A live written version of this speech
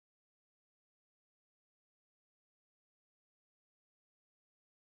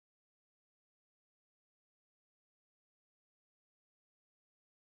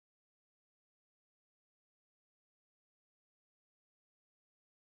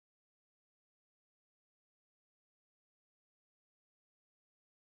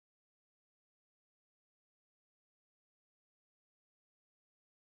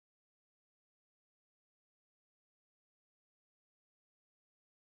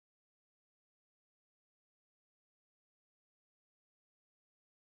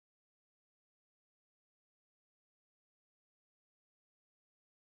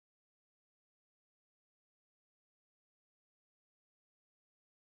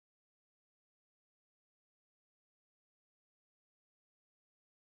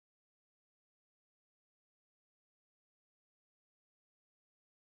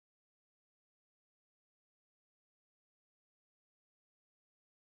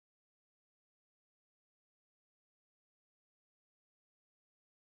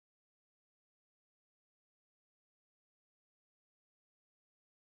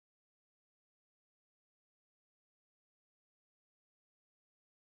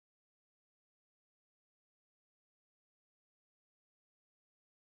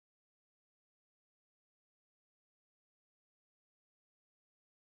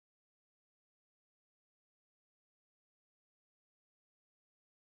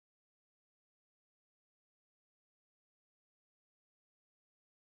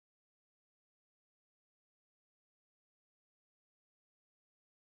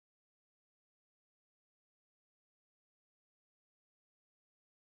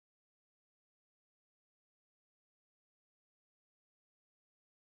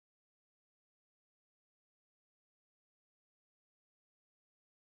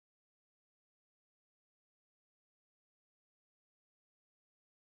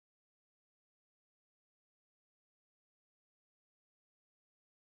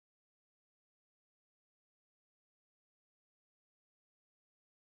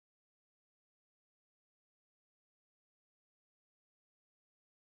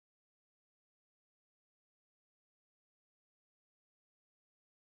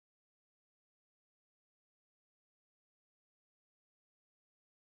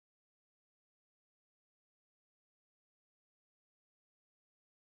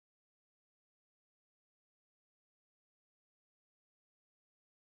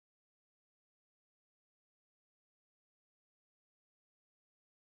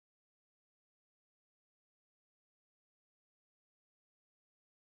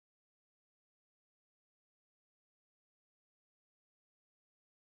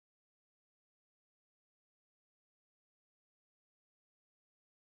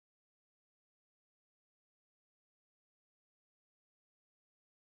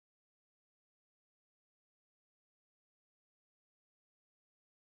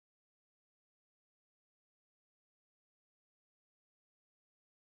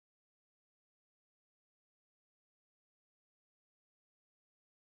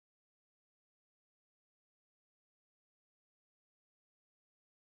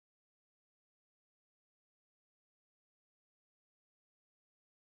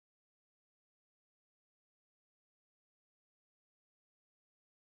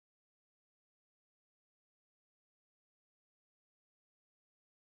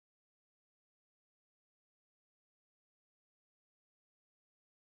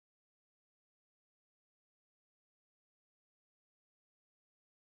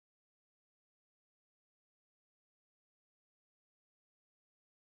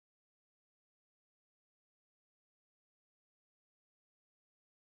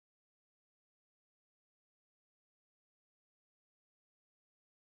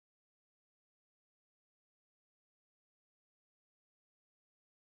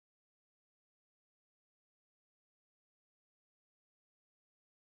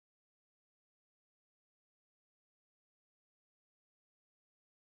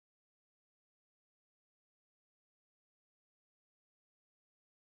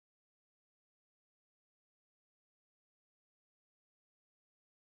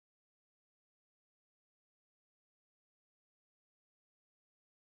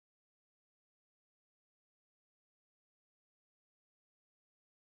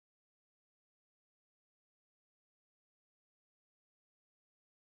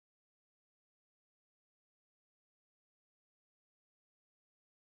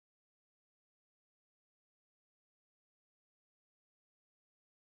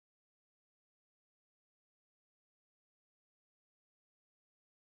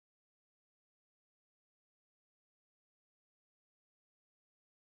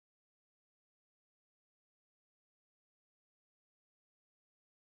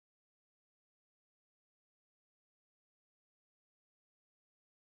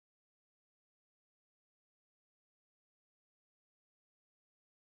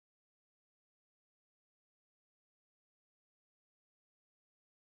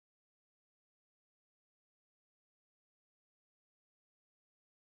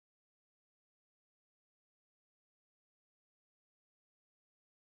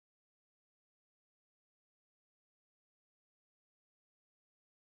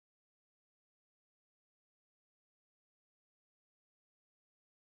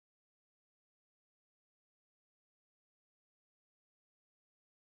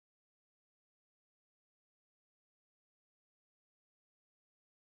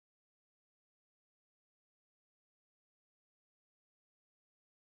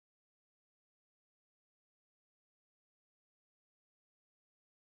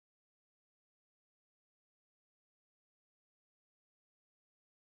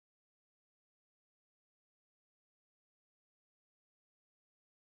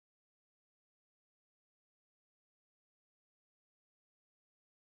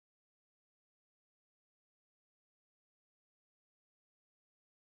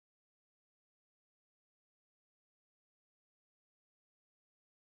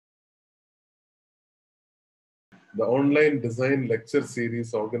the online design lecture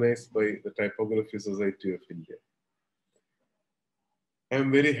series organized by the Typography Society of India. I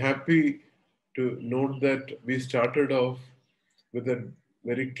am very happy to note that we started off with a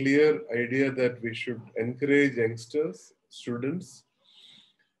very clear idea that we should encourage youngsters, students,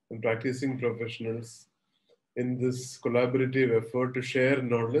 and practicing professionals in this collaborative effort to share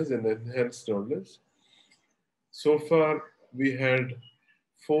knowledge and enhance knowledge. So far, we had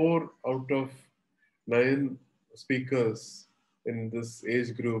 4 out of 9 speakers in this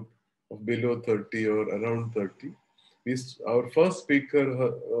age group of below 30 or around 30. Our first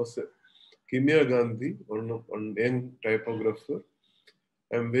speaker was Kimya Gandhi, one young typographer.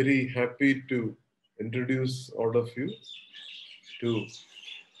 I'm very happy to introduce all of you to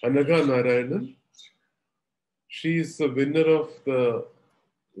Anagha Narayanan. She is the winner of the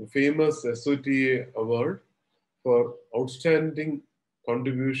famous SOTA Award for outstanding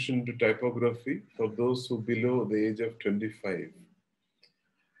contribution to typography for those who below the age of 25.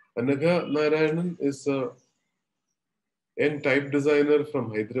 Anagha Narayanan is a young type designer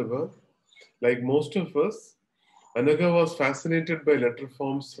from Hyderabad. Like most of us, Anagha was fascinated by letter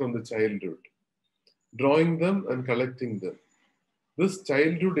forms from the childhood, drawing them and collecting them. This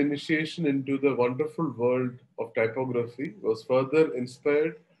childhood initiation into the wonderful world of typography was further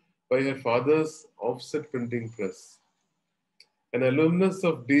inspired by her father's offset printing press. An alumnus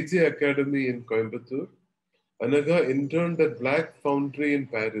of DJ Academy in Coimbatore, Anagha interned at Black Foundry in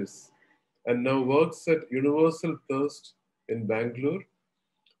Paris and now works at Universal Thirst in Bangalore,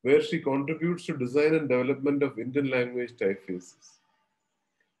 where she contributes to design and development of Indian language typefaces.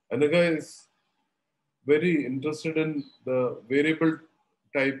 Anagha is very interested in the variable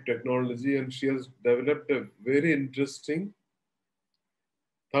type technology, and she has developed a very interesting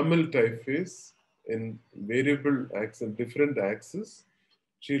Tamil typeface in variable axis, different axes.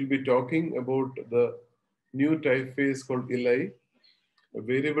 She'll be talking about the new typeface called Ilai, a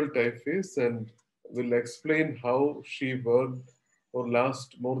variable typeface, and will explain how she worked for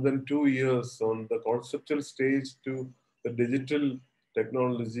last more than 2 years on the conceptual stage to the digital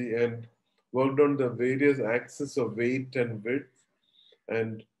technology and worked on the various axes of weight and width.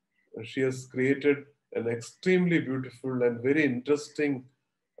 And she has created an extremely beautiful and very interesting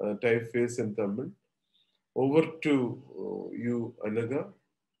typeface in Tamil. Over to you, Anagha.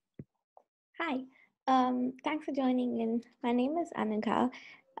 Hi, thanks for joining in. My name is Anagha.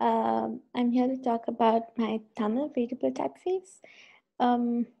 I'm here to talk about my Tamil variable typeface.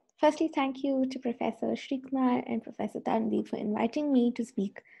 Firstly, thank you to Professor Srikumar and Professor Tanvi for inviting me to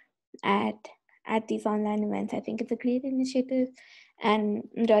speak at these online events. I think it's a great initiative, and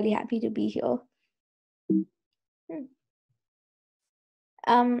I'm really happy to be here.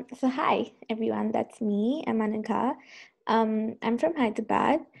 So hi, everyone. That's me. I'm Anagha. I'm from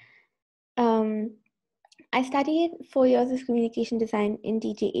Hyderabad. I studied 4 years of communication design in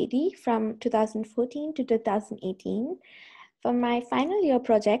DJAD from 2014 to 2018. For my final year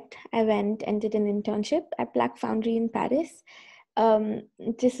project, I went and did an internship at Black Foundry in Paris.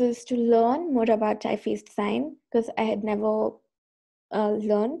 This was to learn more about typeface design because I had never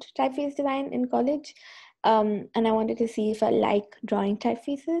learned typeface design in college. And I wanted to see if I like drawing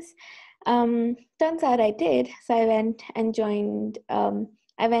typefaces. Turns out I did. So I went and joined,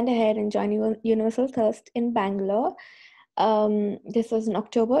 I went ahead and joined Universal Thirst in Bangalore. This was in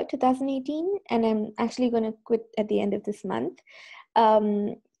October 2018, and I'm actually going to quit at the end of this month.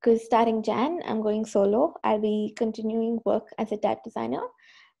 Because starting Jan, I'm going solo. I'll be continuing work as a type designer.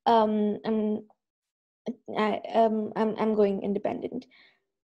 I'm going independent.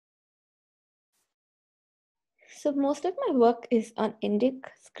 So most of my work is on Indic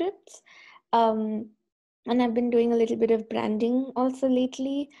scripts, and I've been doing a little bit of branding also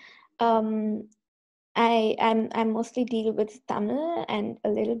lately. I mostly deal with Tamil and a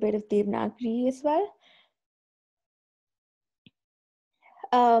little bit of Devanagari as well.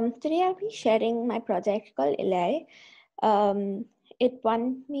 Today I'll be sharing my project called Ilai. It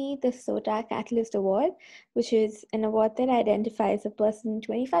won me the SOTA Catalyst Award, which is an award that identifies a person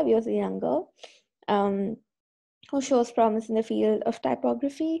 25 years or younger who shows promise in the field of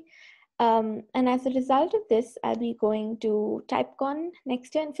typography. And as a result of this, I'll be going to TypeCon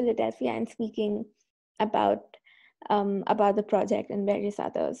next year in Philadelphia and speaking about the project and various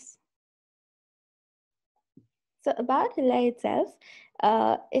others. So about Ilai itself,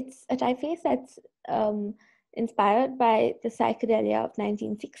 it's a typeface that's inspired by the psychedelia of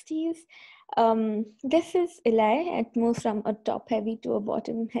 1960s. This is Ilai. It moves from a top heavy to a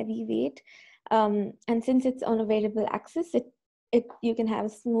bottom heavy weight. And since it's on a variable axis, you can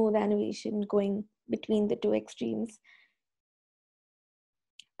have smooth animation going between the two extremes.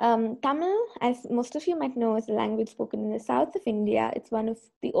 Tamil, as most of you might know, is a language spoken in the south of India. It's one of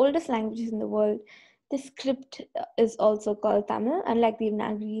the oldest languages in the world. The script is also called Tamil, unlike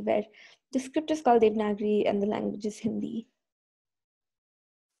Devanagari, where the script is called Devanagari and the language is Hindi.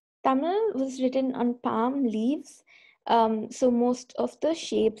 Tamil was written on palm leaves, so most of the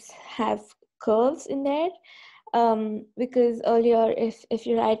shapes have curves in there. Because earlier, if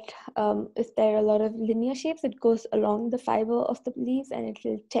you write, if there are a lot of linear shapes, it goes along the fiber of the leaves and it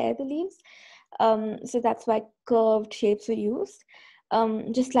will tear the leaves. So that's why curved shapes were used.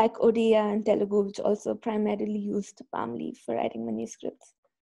 Just like Odia and Telugu, which also primarily used palm leaf for writing manuscripts.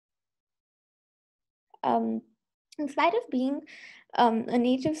 In spite of being a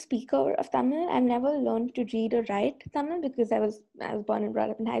native speaker of Tamil, I've never learned to read or write Tamil because I was born and brought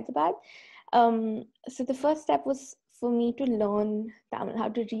up in Hyderabad. So the first step was for me to learn Tamil, how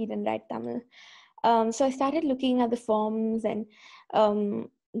to read and write Tamil. So I started looking at the forms, and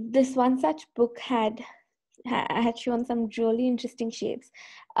this one such book had shown some really interesting shapes,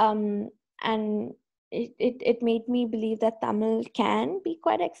 and it made me believe that Tamil can be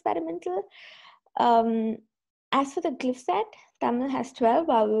quite experimental. As for the glyph set, Tamil has 12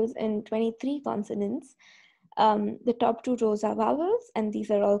 vowels and 23 consonants. The top 2 rows are vowels, and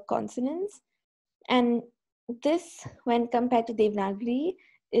these are all consonants. And this, when compared to Devanagari,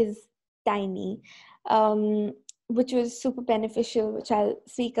 is tiny, which was super beneficial, which I'll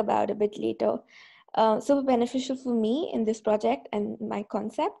speak about a bit later. Super beneficial for me in this project and my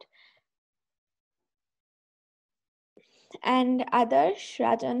concept. And Adarsh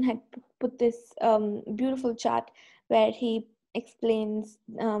Rajan had put this beautiful chart where he explains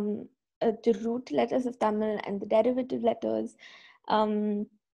the root letters of Tamil and the derivative letters.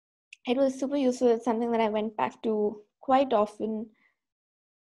 It was super useful. It's something that I went back to quite often.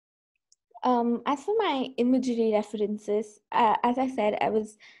 As for my imagery references, as I said, I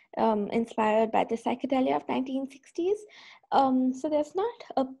was inspired by the psychedelia of 1960s. So there's not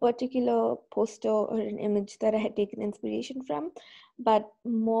a particular poster or an image that I had taken inspiration from, but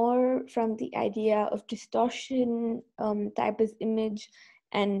more from the idea of distortion, type as image,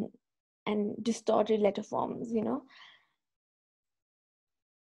 and distorted letter forms, you know.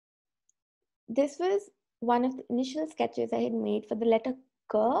 This was one of the initial sketches I had made for the letter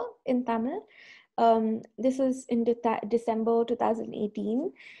K in Tamil. This was in December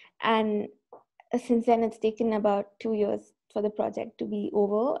 2018, and since then it's taken about 2 years for the project to be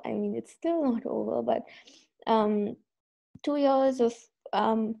over. I mean, it's still not over, but 2 years of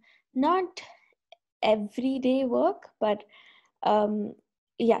not everyday work, but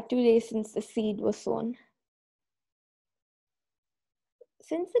yeah, 2 days since the seed was sown.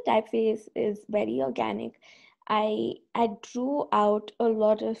 Since the typeface is very organic, I drew out a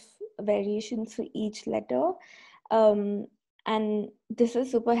lot of variations for each letter, and this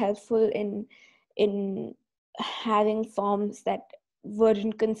is super helpful in having forms that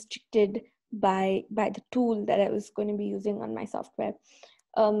weren't constricted by the tool that I was going to be using on my software.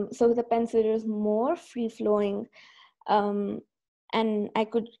 So with the pencil, it was more free flowing, and I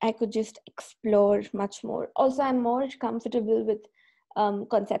could just explore much more. Also, I'm more comfortable with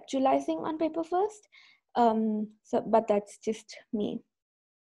conceptualizing on paper first. But that's just me.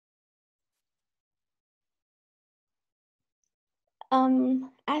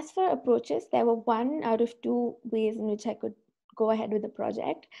 As for approaches, there were 1 out of 2 ways in which I could go ahead with the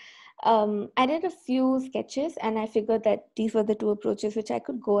project. I did a few sketches and I figured that these were the 2 approaches which I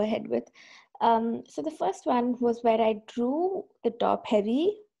could go ahead with. So the first one was where I drew the top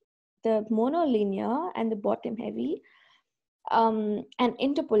heavy, the monolinear, and the bottom heavy, and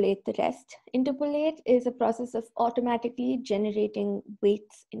interpolate the rest. Interpolate is a process of automatically generating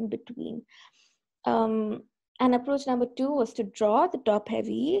weights in between. And approach number 2 was to draw the top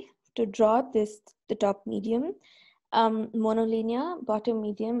heavy, to draw the top medium, monolinear, bottom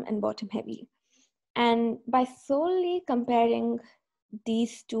medium, and bottom heavy. And by solely comparing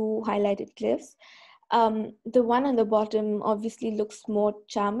these 2 highlighted glyphs, the one on the bottom obviously looks more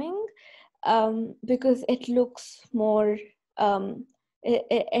charming because it looks more,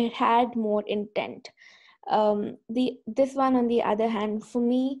 it had more intent. This one, on the other hand, for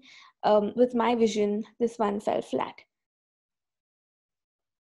me, with my vision, this one fell flat.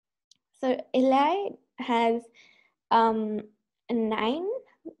 So Ilai has 9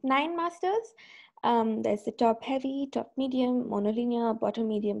 masters. There's the top heavy, top medium, monolinear, bottom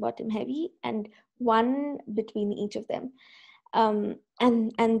medium, bottom heavy, and 1 between each of them.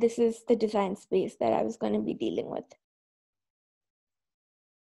 And this is the design space that I was going to be dealing with.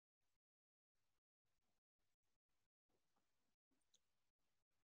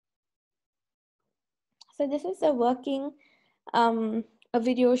 So this is a working a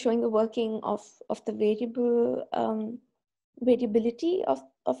video showing the working of the variability of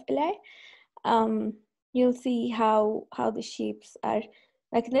Ilai. You'll see how the shapes are,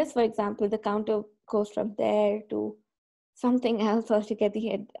 like in this, for example, the counter goes from there to something else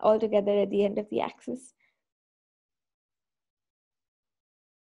altogether at the end of the axis.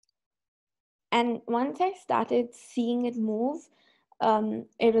 And once I started seeing it move,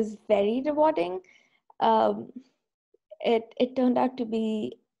 it was very rewarding. It turned out to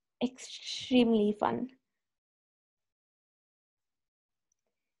be extremely fun.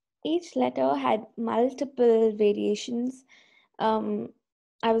 Each letter had multiple variations. I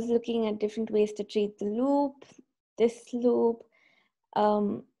was looking at different ways to treat the loop, this loop,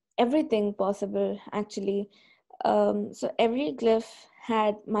 everything possible actually. So every glyph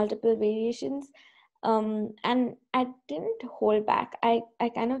had multiple variations, and I didn't hold back. I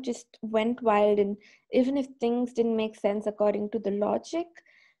kind of just went wild, and even if things didn't make sense according to the logic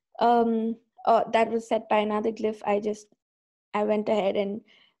that was set by another glyph, I went ahead and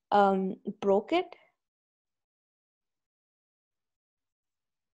broke it.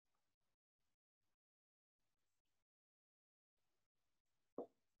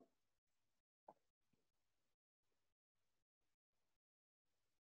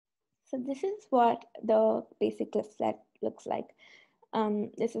 So this is what the basic glyph set looks like.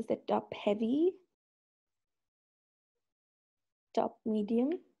 This is the top heavy, top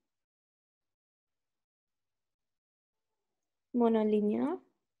medium, monolinear,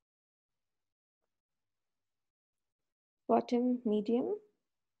 bottom medium,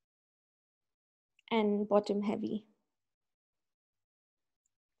 and bottom heavy.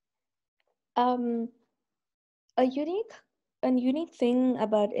 A unique thing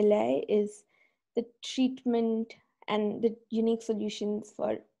about Ilai is the treatment and the unique solutions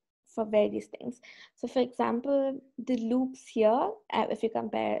for various things. So for example, the loops here, if you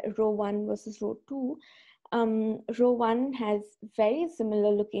compare row 1 versus row 2, row 1 has very similar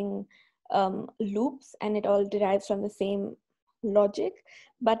looking loops, and it all derives from the same logic.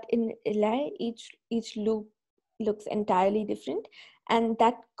 But in Ilai, each loop looks entirely different, and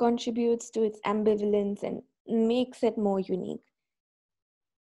that contributes to its ambivalence and makes it more unique.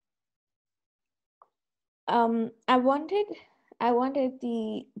 I wanted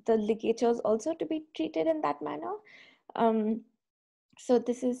the ligatures also to be treated in that manner. So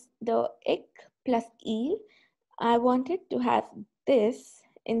this is the ik plus e. I wanted to have this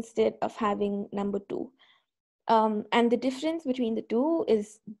instead of having number 2. And the difference between the two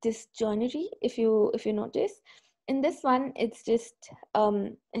is this joinery. If you notice, in this one, it's just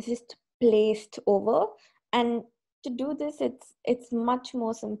placed over, and to do this, it's much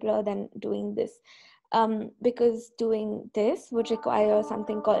more simpler than doing this, because doing this would require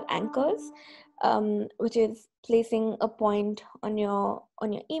something called anchors, which is placing a point on your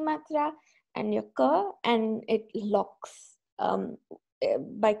e matra and your ka, and it locks.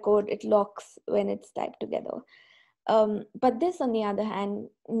 By code, it locks when it's typed together. But this, on the other hand,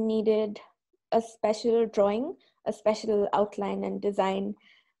 needed a special drawing, a special outline and design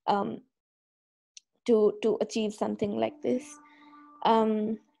to achieve something like this.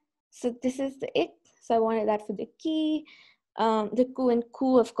 So this is the ik. So I wanted that for the key. The ku and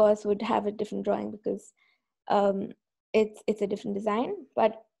ku, of course, would have a different drawing because it's a different design.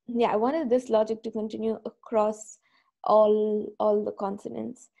 But yeah, I wanted this logic to continue across all the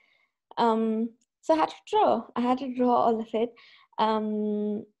consonants. So I had to draw all of it.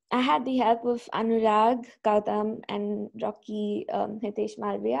 I had the help of Anurag, Gautam, and Rocky Hitesh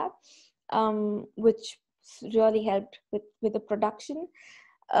Malviya, which really helped with the production.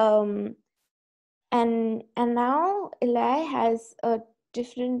 And now Ilai has a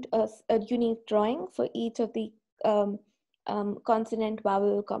different, a unique drawing for each of the consonant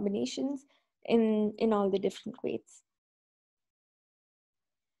vowel combinations in all the different weights.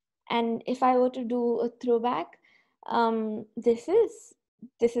 And if I were to do a throwback, this is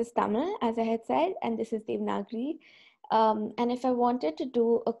Tamil, as I had said, and this is Devanagari. And if I wanted to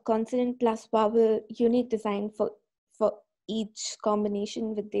do a consonant plus vowel unique design for each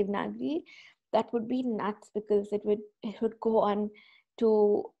combination with Devanagari, that would be nuts, because it would go on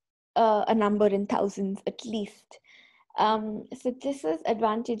to a number in thousands at least. So this is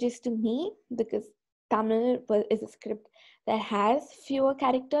advantageous to me because Tamil is a script that has fewer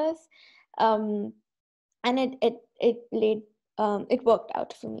characters, and it worked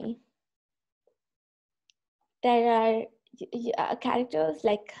out for me. There are characters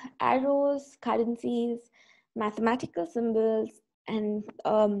like arrows, currencies, mathematical symbols, and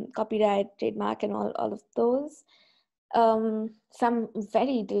copyright, trademark, and all of those. Some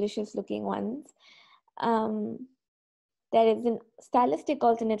very delicious looking ones. There is a stylistic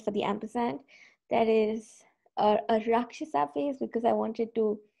alternate for the ampersand. There is a Rakshasa face because I wanted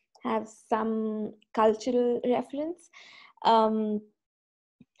to have some cultural reference. Hand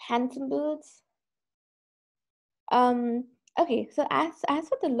symbols. Okay, so as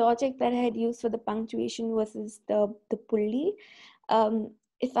for the logic that I had used for the punctuation versus the pulley,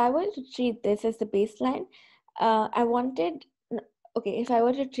 if I were to treat this as the baseline, I wanted, okay, if I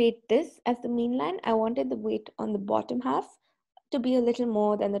were to treat this as the mean line, I wanted the weight on the bottom half to be a little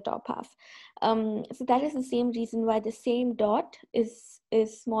more than the top half. So that is the same reason why the same dot is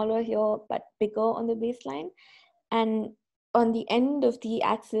smaller here but bigger on the baseline, and on the end of the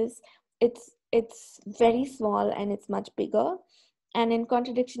axis it's very small and it's much bigger. And in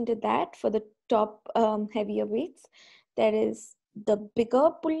contradiction to that, for the top heavier weights, there is the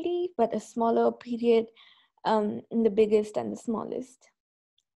bigger pulley but a smaller period in the biggest and the smallest.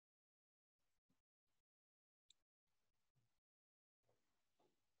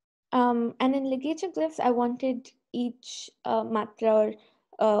 And in ligature glyphs, I wanted each matra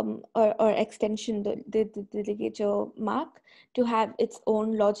or extension, the ligature mark, to have its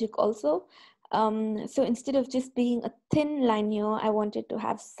own logic also. So instead of just being a thin line here, I wanted to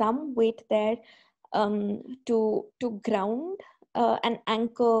have some weight there to ground and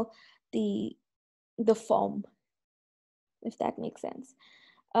anchor the form, if that makes sense.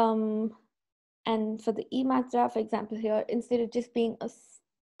 And for the E matra, for example, here, instead of just being a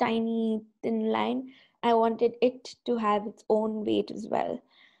tiny thin line, I wanted it to have its own weight as well.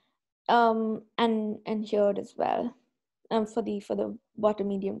 And here as well, for the bottom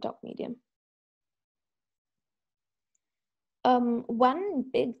medium, top medium. One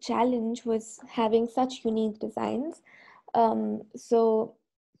big challenge was having such unique designs. So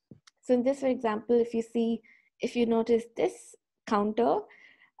in this, for example, if you notice this counter,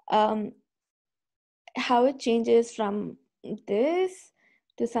 how it changes from this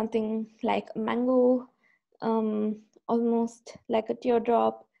to something like a mango, almost like a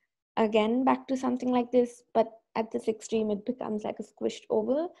teardrop, again back to something like this, but at this extreme it becomes like a squished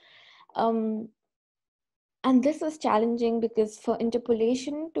oval. And this was challenging because for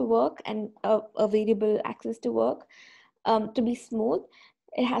interpolation to work and a variable axis to work, to be smooth,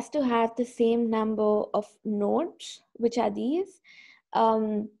 it has to have the same number of nodes, which are these.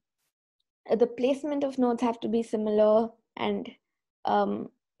 The placement of nodes have to be similar, and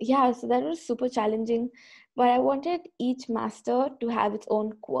yeah, so that was super challenging, but I wanted each master to have its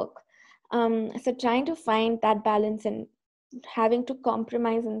own quirk. So trying to find that balance and having to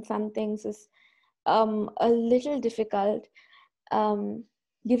compromise on some things is a little difficult,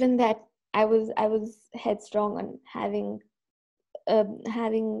 given that I was headstrong on having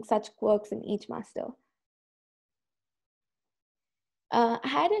such quirks in each master.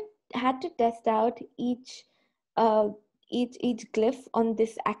 I had to test out each glyph on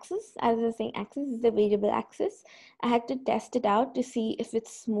this axis. As I was saying, axis is the variable axis. I had to test it out to see if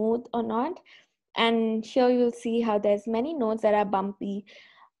it's smooth or not. And here you'll see how there's many nodes that are bumpy.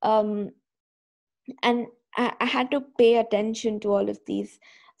 And I had to pay attention to all of these.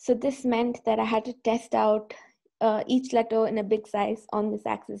 So this meant that I had to test out each letter in a big size on this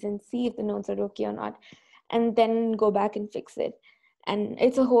axis and see if the nodes are okay or not, and then go back and fix it. And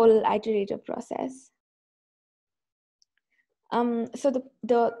it's a whole iterative process. So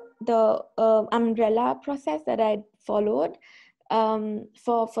the umbrella process that I followed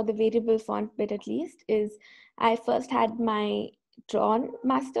for the variable font bit, at least, is I first had my drawn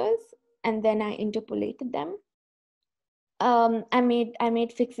masters and then I interpolated them. I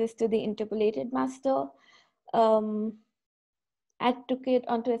made fixes to the interpolated master. I took it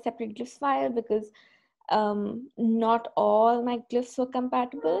onto a separate glyphs file because not all my glyphs were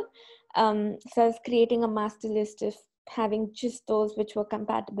compatible. So I was creating a master list of having just those which were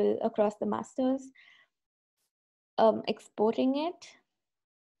compatible across the masters, exporting it,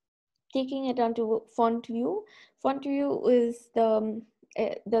 taking it onto Foundry. Foundry is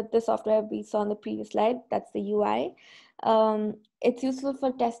the software we saw on the previous slide. That's the UI. It's useful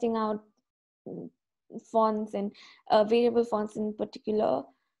for testing out fonts and variable fonts in particular.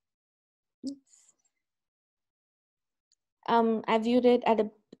 I viewed it at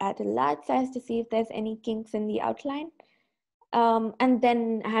a large size to see if there's any kinks in the outline. And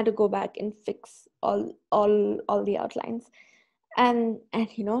then I had to go back and fix all the outlines. And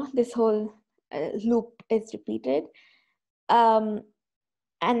you know, this whole loop is repeated.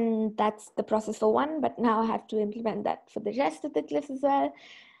 And that's the process for one, but now I have to implement that for the rest of the glyphs as well.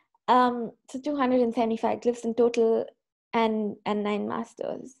 So 275 glyphs in total and 9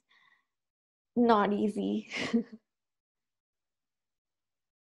 masters. Not easy.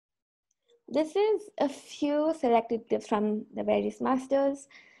 This is a few selected tips from the various masters.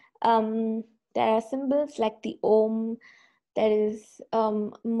 There are symbols like the Om. There is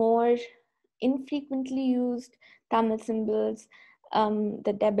more infrequently used Tamil symbols,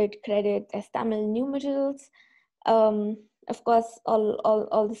 the debit, credit as Tamil numerals. Of course,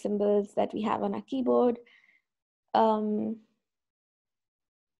 all the symbols that we have on our keyboard. And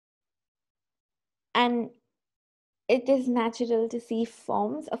it is natural to see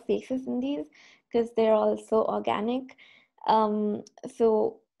forms of faces in these because they're also organic.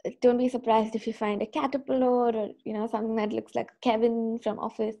 So don't be surprised if you find a caterpillar or something that looks like Kevin from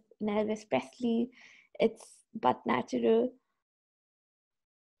Office and Elvis Presley. It's but natural.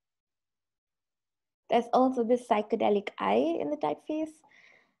 There's also this psychedelic eye in the typeface.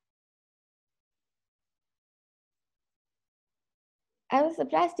 I was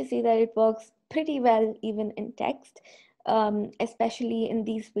surprised to see that it works pretty well even in text, especially in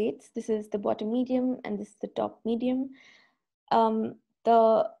these weights. This is the bottom medium and this is the top medium.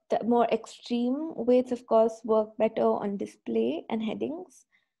 The more extreme weights, of course, work better on display and headings.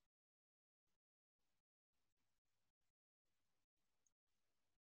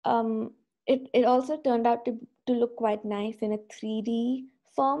 It also turned out to look quite nice in a 3D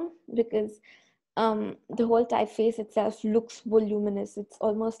form because the whole typeface itself looks voluminous. It's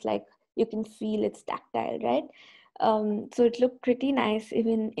almost like you can feel it's tactile, right? So it looked pretty nice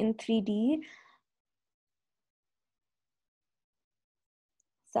even in 3D.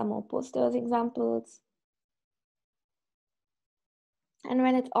 Some more posters examples. And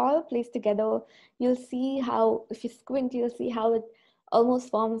when it's all placed together, you'll see how, if you squint, you'll see how it almost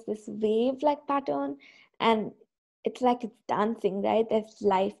forms this wave-like pattern. And it's like it's dancing, right? There's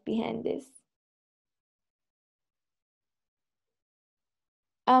life behind this.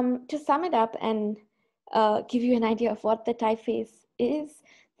 To sum it up and give you an idea of what the typeface is,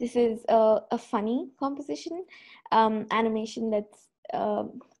 this is a funny composition, animation that's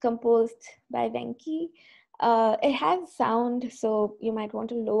composed by Venki. It has sound, so you might want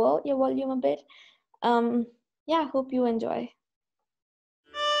to lower your volume a bit. Yeah, hope you enjoy.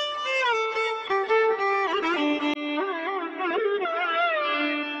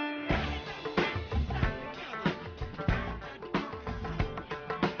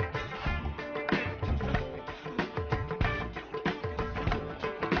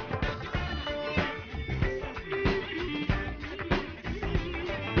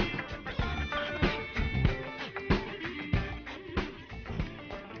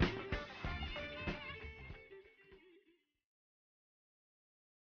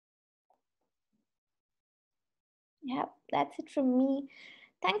 Yeah, that's it from me.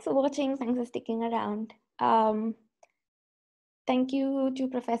 Thanks for watching. Thanks for sticking around. Thank you to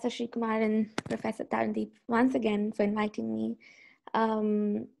Professor Srikumar and Professor Tarandeep once again for inviting me.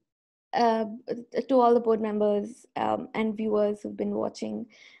 To all the board members and viewers who've been watching,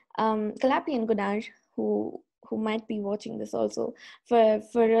 Kalapi and Gunnar, who might be watching this also, for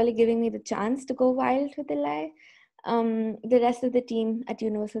really giving me the chance to go wild with Ilai. The rest of the team at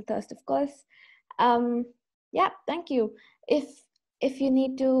Universal Thirst, of course. Yeah, thank you. If you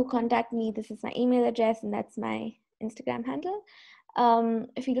need to contact me, this is my email address and that's my Instagram handle.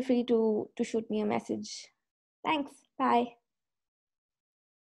 Feel free to shoot me a message. Thanks. Bye.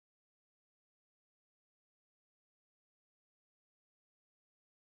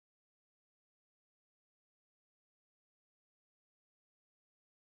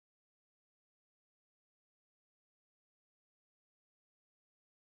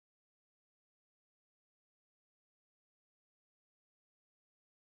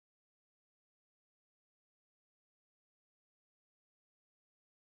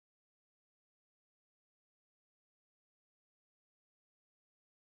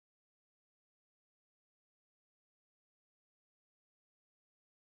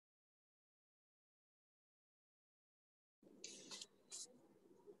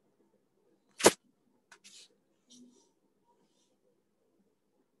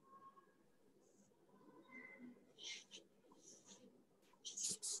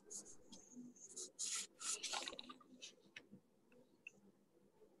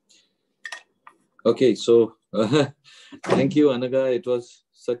 Okay, so thank you, Anagha. It was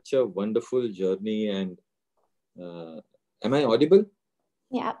such a wonderful journey. And am I audible?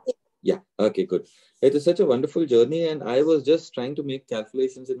 Yeah. Yeah. Okay, good. It is such a wonderful journey. And I was just trying to make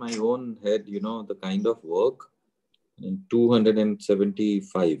calculations in my own head, the kind of work in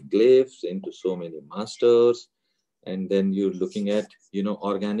 275 glyphs into so many masters. And then you're looking at,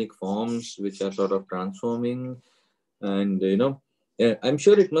 organic forms, which are sort of transforming. And, I'm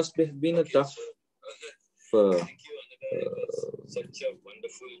sure it must have been a tough such a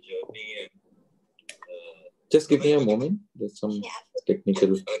wonderful journey. And, just give me a moment. There's some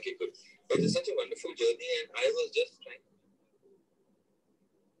technical. Okay, good. It is such a wonderful journey, and I was just trying.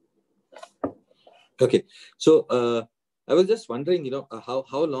 Okay, so I was just wondering,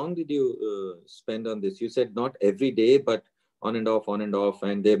 how long did you spend on this? You said not every day, but on and off,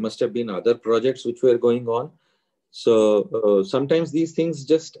 and there must have been other projects which were going on. So sometimes these things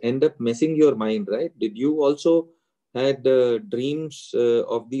just end up messing your mind, right? Did you also had dreams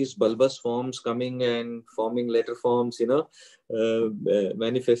of these bulbous forms coming and forming letter forms,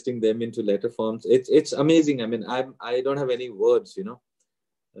 manifesting them into letter forms? It's amazing. I mean, I don't have any words,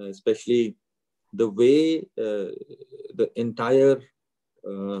 especially the way the entire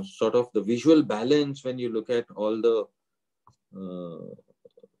sort of the visual balance when you look at all the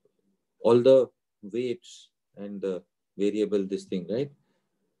weights and the variable, this thing, right?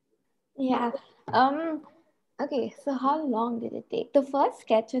 Yeah. Okay, so how long did it take? The first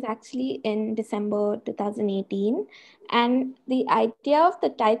sketch was actually in December 2018, and the idea of the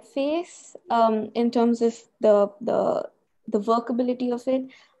typeface, in terms of the workability of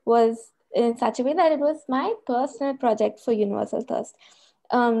it, was in such a way that it was my personal project for Universal Thirst,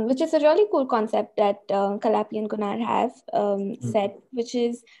 which is a really cool concept that Kalapi and Gunnar have said, which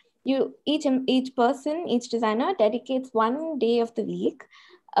is each person, each designer dedicates one day of the week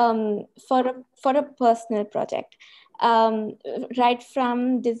for a personal project, right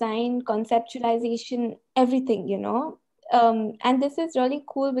from design, conceptualization, everything, and this is really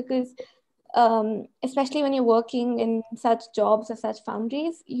cool because especially when you're working in such jobs or such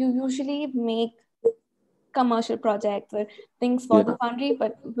foundries, you usually make commercial projects or things for the foundry,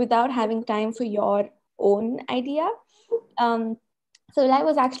 but without having time for your own idea. So Ilai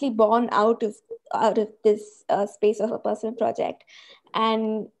was actually born out of this space of a personal project,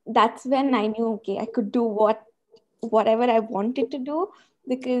 and that's when I knew, okay, I could do whatever I wanted to do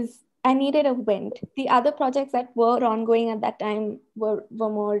because I needed a vent. The other projects that were ongoing at that time were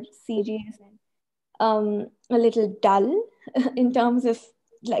more serious and a little dull in terms of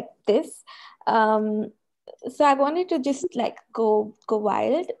like this. So I wanted to just like go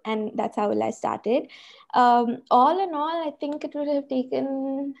wild, and that's how I started. All in all, I think it would have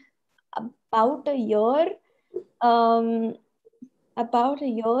taken about a year, about a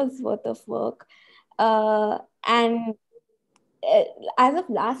year's worth of work. And as of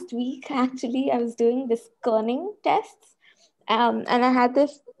last week, actually, I was doing this kerning tests, and I had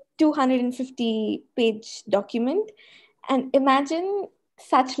this 250-page document. And imagine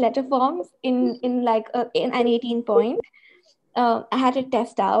such letter forms in an 18 point. I had to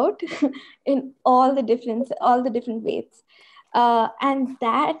test out in all the different weights, and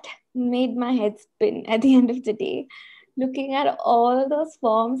that made my head spin at the end of the day, looking at all those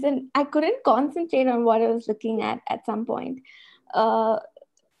forms, and I couldn't concentrate on what I was looking at some point. So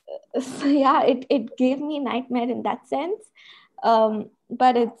yeah, it gave me a nightmare in that sense,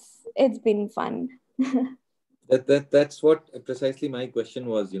 but it's been fun. That's what precisely my question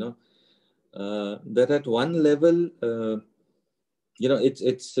was. That at one level,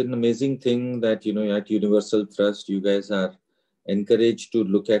 it's an amazing thing that at Universal Trust you guys are encouraged to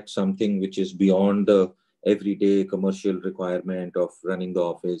look at something which is beyond the everyday commercial requirement of running the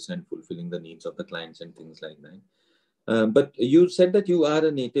office and fulfilling the needs of the clients and things like that. But you said that you are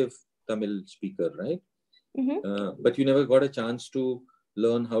a native Tamil speaker, right? Mm-hmm. But you never got a chance to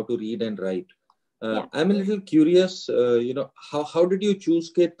learn how to read and write. I'm a little curious, how did you choose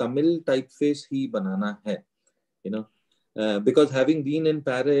ke Tamil typeface hi banana hai? Because having been in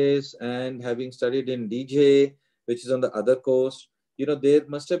Paris and having studied in DJ, which is on the other coast, there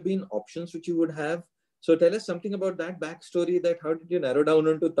must have been options which you would have. So tell us something about that backstory, that how did you narrow down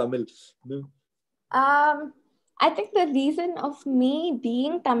into Tamil? I think the reason of me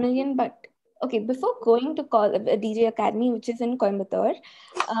being Tamilian, but okay, before going to DJ Academy, which is in Coimbatore,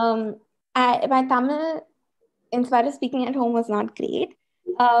 my Tamil, in spite of speaking at home, was not great.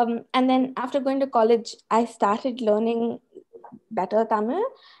 And then after going to college, I started learning better Tamil.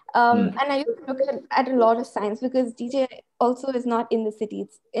 And I used to look at a lot of signs because DJ also is not in the city,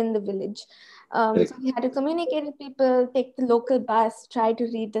 it's in the village. So we had to communicate with people, take the local bus, try to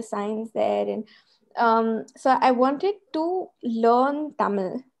read the signs there. And so I wanted to learn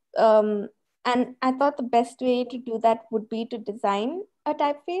Tamil. And I thought the best way to do that would be to design a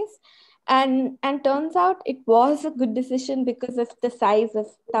typeface. And turns out it was a good decision because of the size of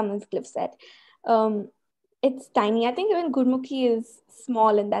Tamil's glyph set. It's tiny. I think even Gurmukhi is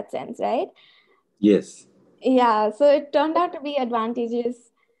small in that sense, right? Yes. Yeah, so it turned out to be advantageous.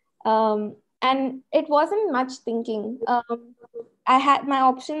 And it wasn't much thinking. I had my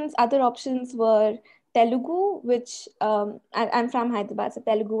other options were Telugu, which I'm from Hyderabad, so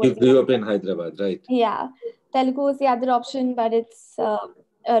Telugu You was grew up in Hyderabad, right? yeah, Telugu was the other option, but it's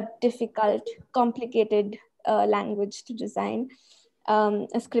a difficult, complicated language to design,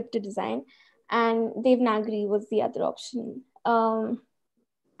 a script to design, and Devanagari was the other option.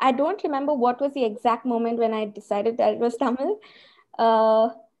 I don't remember what was the exact moment when I decided that it was Tamil,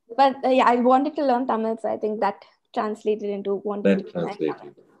 but yeah, I wanted to learn Tamil, so I think that translated into wanting to That design Tamil.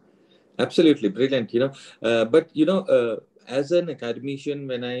 translated. Absolutely brilliant, but as an academician,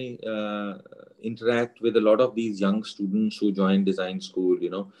 when I interact with a lot of these young students who join design school,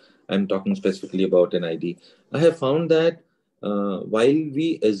 I'm talking specifically about NID. I have found that while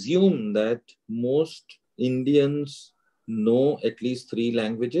we assume that most Indians know at least three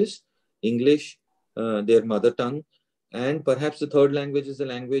languages, English, their mother tongue, and perhaps the third language is the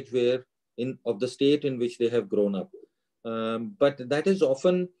language of the state in which they have grown up. But that is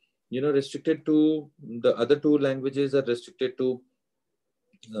often restricted to the other two languages are restricted to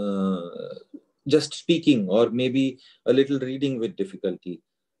just speaking or maybe a little reading with difficulty.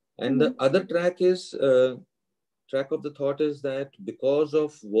 And the other track of the thought is that because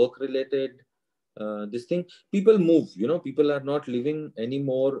of work related this thing, people move, people are not living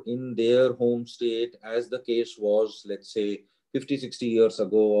anymore in their home state as the case was, let's say 50-60 years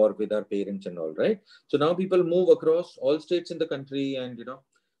ago, or with our parents and all, right? So now people move across all states in the country, and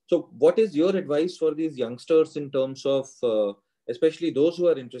so what is your advice for these youngsters in terms of especially those who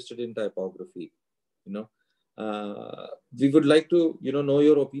are interested in typography? We would like to know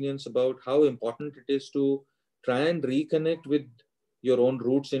your opinions about how important it is to try and reconnect with your own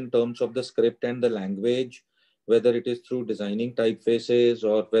roots in terms of the script and the language, whether it is through designing typefaces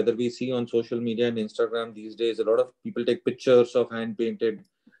or whether we see on social media and Instagram these days, a lot of people take pictures of hand painted,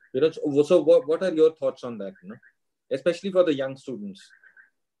 so what are your thoughts on that, especially for the young students?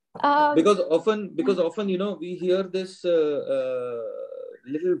 Because often, we hear this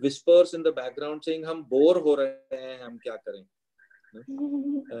little whispers in the background saying, "Hum bore ho rahe hain, hum kya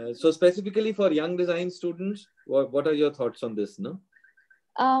kare?" So specifically for young design students, what are your thoughts on this?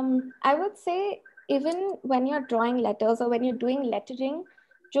 I would say even when you're drawing letters or when you're doing lettering,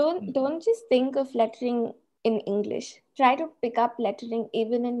 don't just think of lettering in English. Try to pick up lettering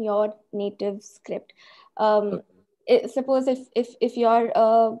even in your native script. Suppose if you're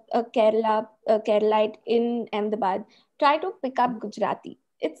a Keralite in Ahmedabad, try to pick up Gujarati.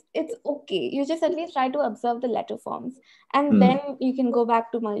 It's okay. You just at least try to observe the letter forms, and then you can go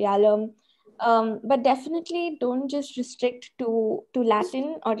back to Malayalam. But definitely don't just restrict to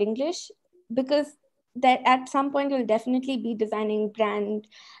Latin or English, because that at some point you'll definitely be designing brand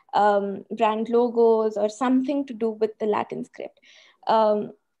logos or something to do with the Latin script.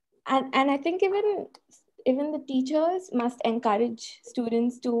 And I think even the teachers must encourage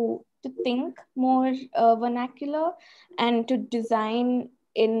students to think more vernacular and to design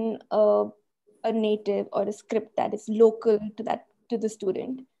in a native or a script that is local to the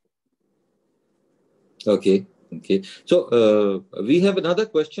student. Okay. So we have another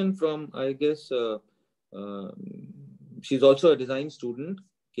question from, I guess, she's also a design student,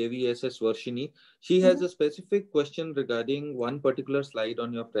 KVSS Varshini. She has a specific question regarding one particular slide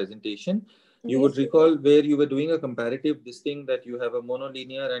on your presentation. You would recall where you were doing a comparative, this thing that you have a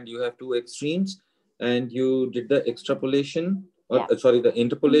monolinear and you have two extremes, and you did the extrapolation, the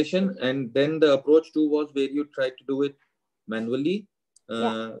interpolation, and then the approach 2 was where you tried to do it manually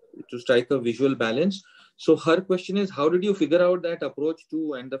to strike a visual balance. So her question is, how did you figure out that approach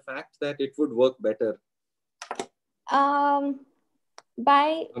 2 and the fact that it would work better?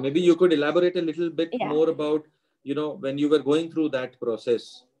 Maybe you could elaborate a little bit more about, when you were going through that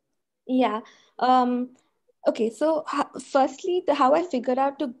process. Yeah. Okay. So firstly, how I figured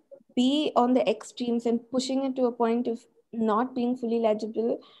out to be on the extremes and pushing it to a point of not being fully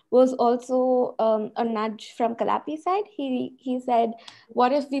legible was also a nudge from Kalapi's side. He said,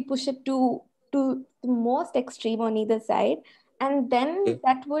 what if we push it to the most extreme on either side, and then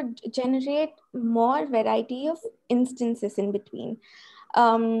that would generate more variety of instances in between.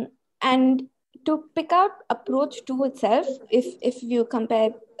 And to pick out approach 2 itself, if you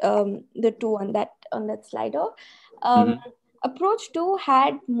compare the two on that slider, approach 2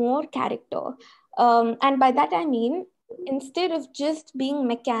 had more character, and by that I mean, instead of just being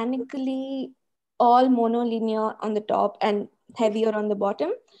mechanically all monolinear on the top and heavier on the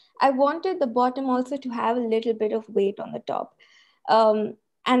bottom, I wanted the bottom also to have a little bit of weight on the top.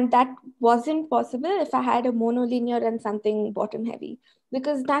 And that wasn't possible if I had a monolinear and something bottom heavy,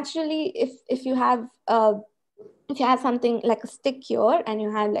 because naturally if you have something like a stick here and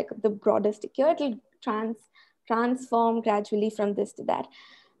you have like the broader stick here, it'll transform gradually from this to that.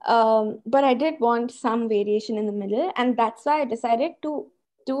 But I did want some variation in the middle, and that's why I decided to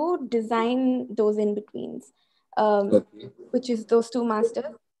design those in-betweens, Okay. which is those two masters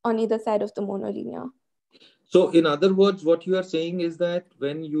on either side of the monolinear. So in other words, what you are saying is that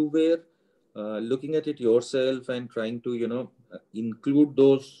when you were looking at it yourself and trying to, include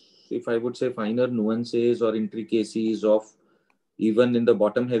those, if I would say, finer nuances or intricacies of even in the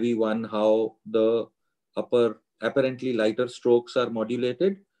bottom heavy one, how the upper apparently lighter strokes are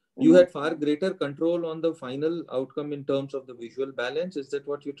modulated, you had far greater control on the final outcome in terms of the visual balance. Is that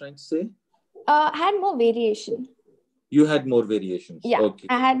what you're trying to say? Had more variation. You had more variations. Yeah, Okay.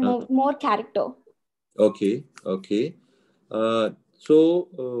 I had more character. Okay. Okay.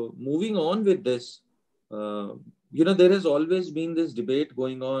 So moving on with this, there has always been this debate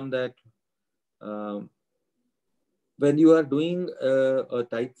going on that when you are doing a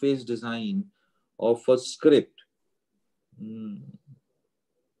typeface design of a script,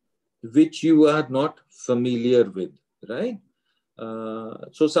 which you are not familiar with, right?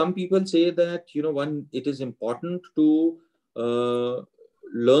 So some people say that, it is important to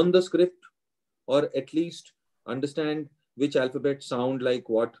learn the script or at least understand which alphabets sound like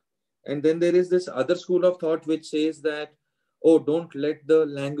what. And then there is this other school of thought which says that, oh, don't let the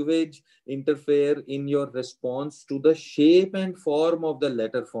language interfere in your response to the shape and form of the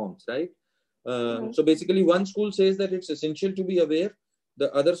letter forms, right? So basically, one school says that it's essential to be aware.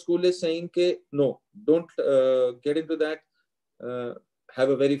 The other school is saying, no, don't get into that. Have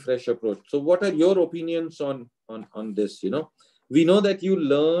a very fresh approach. So what are your opinions on this? We know that you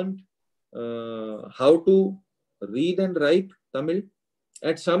learned how to read and write Tamil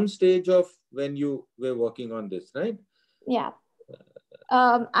at some stage of when you were working on this, right? Yeah.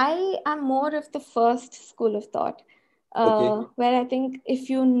 I am more of the first school of thought, where I think if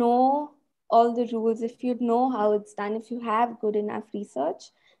you know all the rules, if you know how it's done, if you have good enough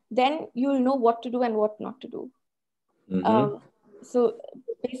research, then you'll know what to do and what not to do. So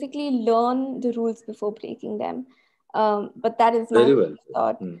basically learn the rules before breaking them. But that is my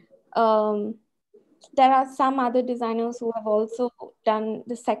thought. There are some other designers who have also done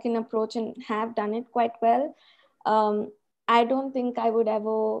the second approach and have done it quite well. I don't think I would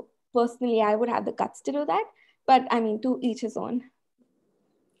ever, personally, I would have the guts to do that. But I mean, to each his own.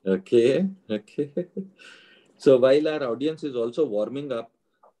 Okay. So while our audience is also warming up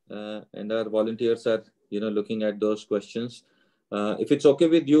and our volunteers are, looking at those questions, if it's okay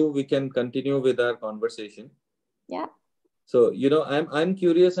with you, we can continue with our conversation. Yeah. So, I'm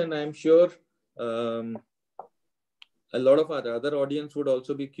curious, and I'm sure a lot of our other audience would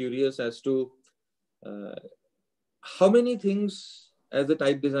also be curious as to how many things as a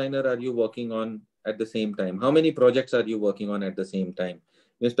type designer are you working on at the same time? How many projects are you working on at the same time?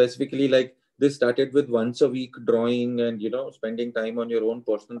 Specifically, like this started with once a week drawing and, spending time on your own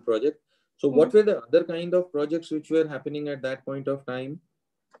personal project. So what were the other kind of projects which were happening at that point of time?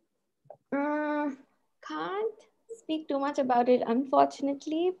 Can't speak too much about it,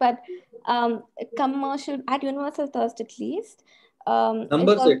 unfortunately, but commercial at Universal Thirst at least.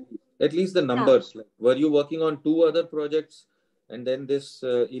 Numbers, at least the numbers. Like, were you working on 2 other projects and then this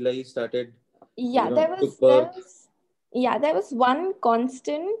Ilai started? Yeah, there was one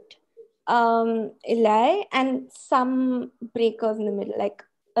constant Ilai and some breakers in the middle, like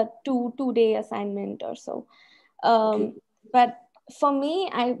a two-day assignment or so. But for me,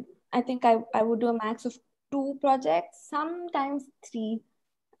 I think I would do a max of 2 projects, sometimes 3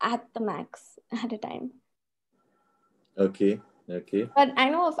 at the max at a time. Okay. But I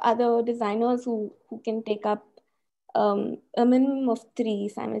know of other designers who can take up a minimum of 3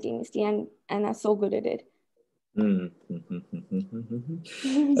 simultaneously and are so good at it.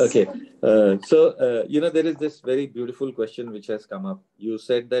 Okay. So, there is this very beautiful question which has come up. You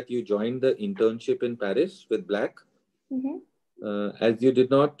said that you joined the internship in Paris with Black. As you did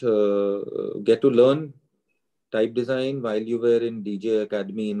not get to learn type design while you were in DJ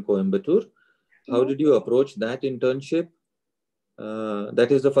Academy in Coimbatore, how did you approach that internship?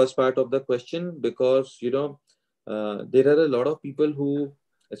 That is the first part of the question, because, there are a lot of people who,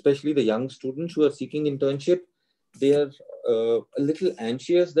 especially the young students who are seeking internship, they are a little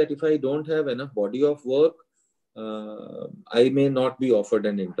anxious that if I don't have enough body of work, I may not be offered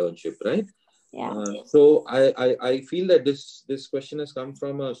an internship, right? Yeah. So I feel that this question has come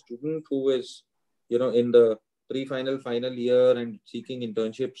from a student who is, in the pre-final, final year and seeking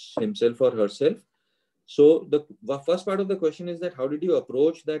internships himself or herself. So the first part of the question is that how did you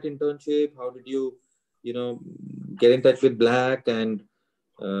approach that internship? How did you, get in touch with Black, and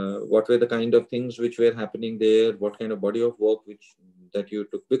what were the kind of things which were happening there? What kind of body of work which that you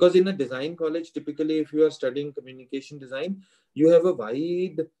took? Because in a design college, typically, if you are studying communication design, you have a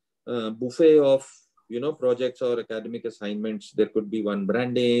wide buffet of, projects or academic assignments. There could be one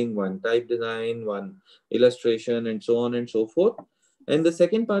branding, one type design, one illustration, and so on and so forth. And the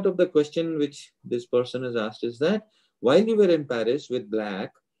second part of the question which this person has asked is that while you were in Paris with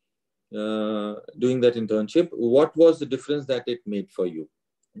Black, doing that internship, what was the difference that it made for you?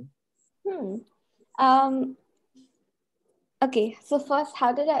 Okay, so first,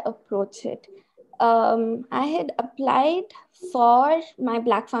 how did I approach it? I had applied for my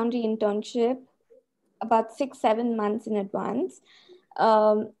Black Foundry internship about 6-7 months in advance.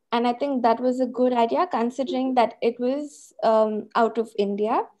 And I think that was a good idea considering that it was out of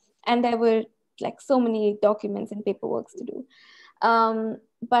India and there were like so many documents and paperwork to do.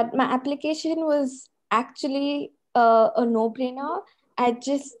 But my application was actually a no-brainer. I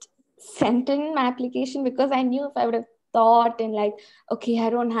just sent in my application because I knew if I would have thought and like, okay, I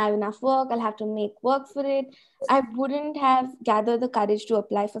don't have enough work, I'll have to make work for it, I wouldn't have gathered the courage to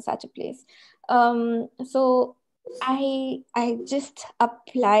apply for such a place. So I just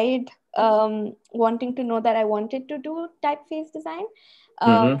applied wanting to know that I wanted to do typeface design.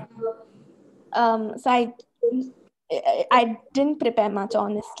 So I didn't prepare much,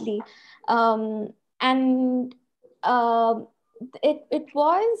 honestly. And it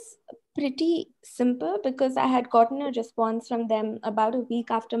was pretty simple because I had gotten a response from them about a week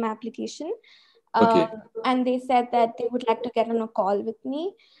after my application. And they said that they would like to get on a call with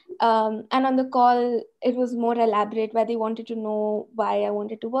me. And on the call, it was more elaborate where they wanted to know why I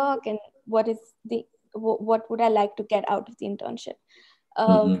wanted to work and what would I like to get out of the internship.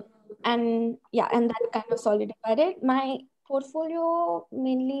 And that kind of solidified it. My portfolio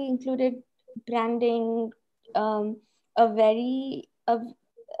mainly included branding, a very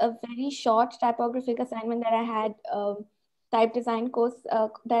short typographic assignment that I had, type design course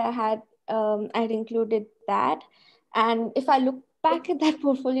that I had. I had included that. And if I look back at that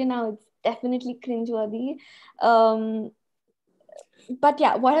portfolio now, it's definitely cringeworthy. But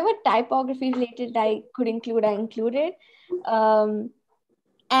yeah, whatever typography related I could include, I included.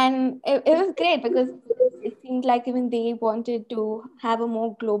 And it was great because it seemed like even they wanted to have a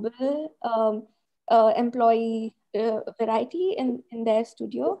more global employee variety in their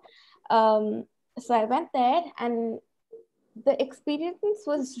studio. So I went there and the experience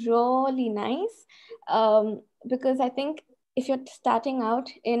was really nice because I think if you're starting out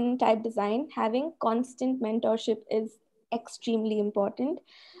in type design, having constant mentorship is extremely important,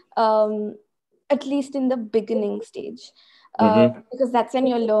 at least in the beginning stage, because that's when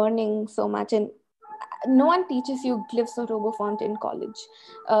you're learning so much. And no one teaches you glyphs or RoboFont in college,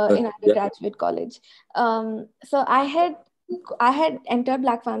 in undergraduate college. So I had entered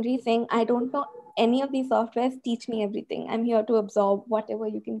Black Foundry saying, I don't know any of these softwares, teach me everything. I'm here to absorb whatever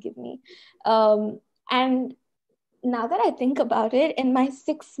you can give me. And now that I think about it, in my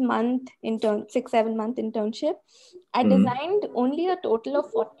 6-7 month internship, I designed only a total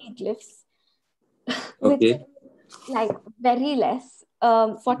of 40 glyphs, which is like very less.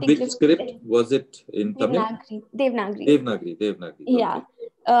 40 Which glyphs. Script was it in Tamil? Devanagari. Yeah.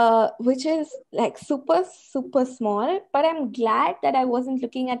 Which is like super, super small, but I'm glad that I wasn't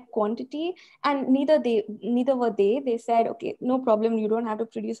looking at quantity, and neither were they. They said, okay, no problem. You don't have to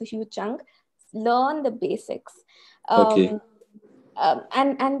produce a huge chunk. Learn the basics. And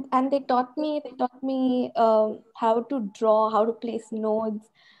they taught me how to draw, how to place nodes,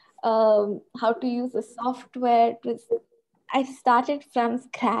 how to use the software. I started from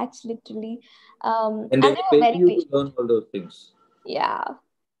scratch, literally. And they were very patient to learn all those things. Yeah.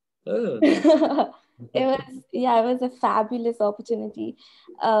 It was a fabulous opportunity.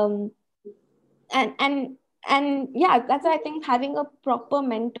 And that's why I think having a proper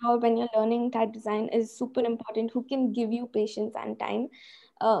mentor when you're learning type design is super important, who can give you patience and time.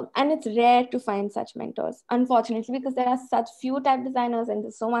 And it's rare to find such mentors, unfortunately, because there are such few type designers and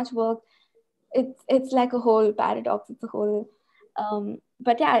there's so much work. It's like a whole paradox. It's a whole.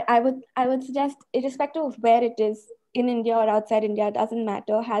 But yeah, I would suggest, irrespective of where it is, in India or outside India, it doesn't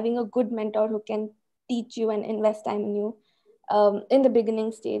matter. Having a good mentor who can teach you and invest time in you in the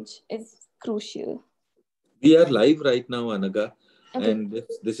beginning stage is crucial. We are live right now, Anagha, and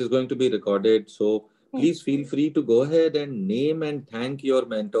this is going to be recorded. So please feel free to go ahead and name and thank your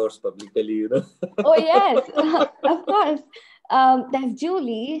mentors publicly. Oh yes, of course. There's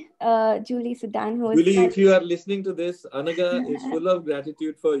Julie Sudan, who is... Julie, if you are listening to this, Anagha is full of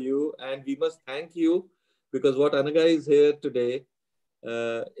gratitude for you, and we must thank you, because what Anagha is here today,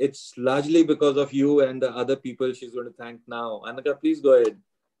 it's largely because of you and the other people she's going to thank now. Anagha, please go ahead.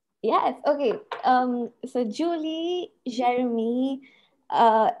 Yes, okay. So Julie, Jeremy,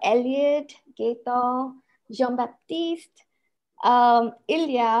 Elliot, Gator, Jean-Baptiste,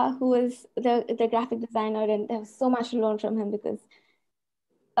 Ilya, who is the graphic designer, and there's so much to learn from him because,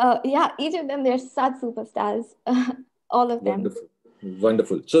 yeah, each of them, they're such superstars, all of them. Wonderful.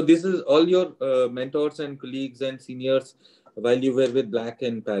 Wonderful. So this is all your mentors and colleagues and seniors while you were with Black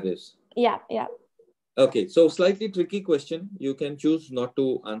in Paris. Yeah, yeah. Okay, so slightly tricky question. You can choose not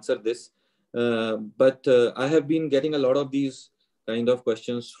to answer this, but I have been getting a lot of these kind of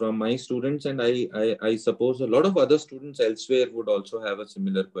questions from my students, and I suppose a lot of other students elsewhere would also have a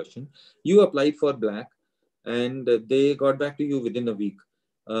similar question. You applied for Black, and they got back to you within a week.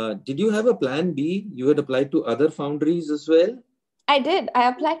 Did you have a plan B? You had applied to other foundries as well? I did. I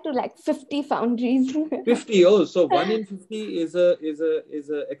applied to like 50 foundries. 50. Oh, so 1 in 50 is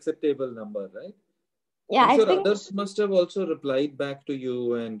a acceptable number, right? Yeah, I'm sure I think others must have also replied back to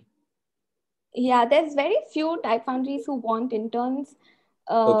you. And yeah, there's very few type foundries who want interns.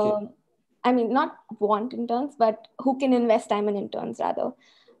 okay. I mean, not want interns, but who can invest time in interns rather.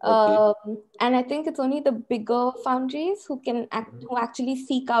 Okay. And I think it's only the bigger foundries who can who actually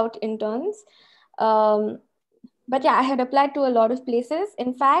seek out interns. But yeah, I had applied to a lot of places.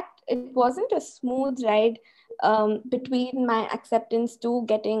 In fact, it wasn't a smooth ride between my acceptance to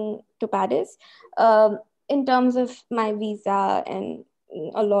getting to Paris in terms of my visa and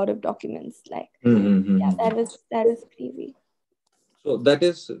a lot of documents. Like, yeah, that is crazy. So that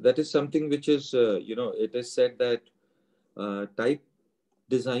is something which is it is said that type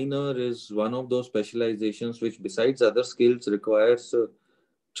designer is one of those specializations which, besides other skills, requires a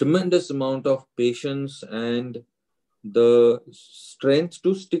tremendous amount of patience and the strength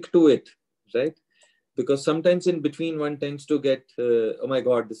to stick to it, right? Because sometimes in between one tends to get oh my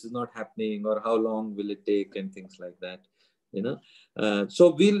god, this is not happening, or how long will it take, and things like that, so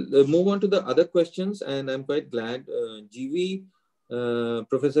we'll move on to the other questions, and I'm quite glad GV,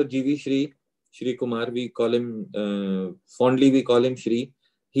 Professor GV Shri Kumar, we call him fondly, we call him Shri.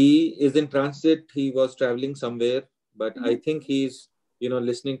 He is in transit. He was traveling somewhere, but I think he's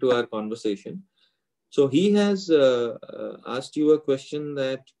listening to our conversation. So he has asked you a question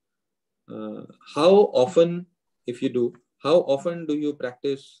that how often, if you do, how often do you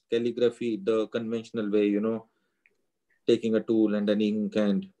practice calligraphy the conventional way, taking a tool and an ink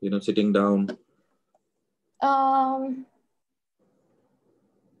and, sitting down? I'm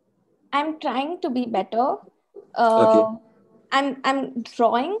trying to be better. Okay. I'm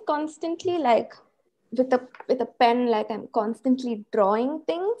drawing constantly, like with a pen, like I'm constantly drawing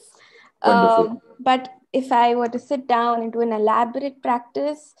things. Wonderful. But if I were to sit down and do an elaborate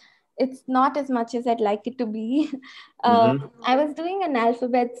practice, it's not as much as I'd like it to be. I was doing an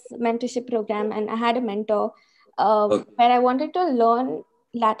alphabets mentorship program, and I had a mentor Okay. where I wanted to learn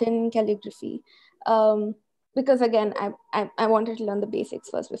Latin calligraphy. Because again, I wanted to learn the basics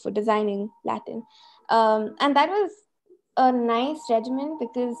first before designing Latin. And that was a nice regimen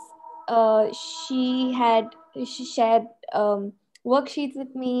because she shared worksheets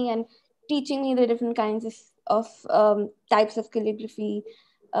with me and teaching me the different kinds of types of calligraphy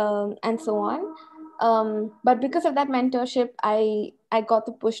and so on. But because of that mentorship, I got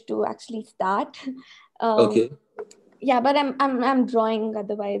the push to actually start. Okay. Yeah, but I'm drawing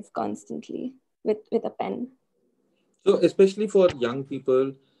otherwise constantly with a pen. So especially for young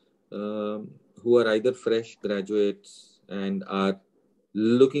people who are either fresh graduates and are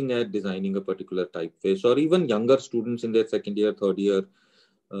looking at designing a particular typeface, or even younger students in their second year, third year,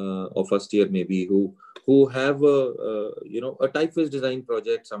 or first year maybe, who have a typeface design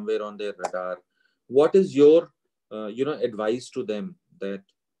project somewhere on their radar, what is your advice to them? That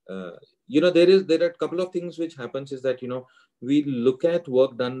there are a couple of things which happens is that we look at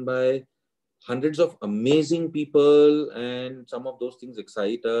work done by hundreds of amazing people, and some of those things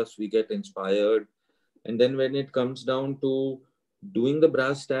excite us, we get inspired, and then when it comes down to doing the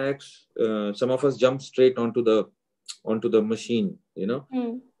brass tacks, some of us jump straight onto the machine.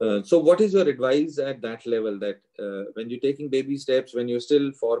 So what is your advice at that level, that when you're taking baby steps, when you're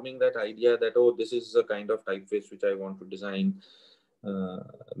still forming that idea that, oh, this is a kind of typeface which I want to design,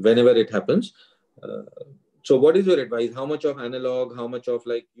 whenever it happens, so what is your advice? How much of analog, how much of,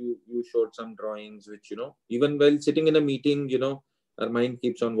 like, you showed some drawings which, even while sitting in a meeting, our mind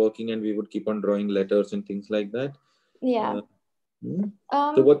keeps on working and we would keep on drawing letters and things like that. Yeah.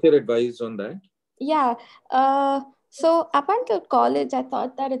 So what's your advice on that? Yeah. So up until college, I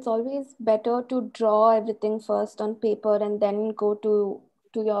thought that it's always better to draw everything first on paper and then go to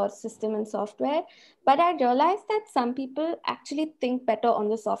your system and software. But I realized that some people actually think better on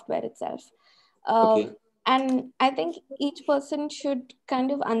the software itself. Okay. And I think each person should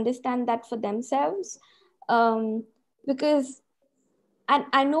kind of understand that for themselves. Because And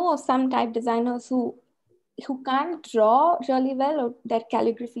I know of some type designers who can't draw really well, or their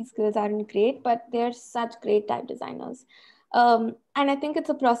calligraphy skills aren't great, but they're such great type designers. And I think it's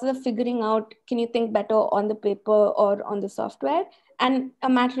a process of figuring out, can you think better on the paper or on the software, and a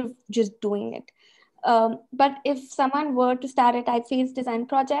matter of just doing it. But if someone were to start a typeface design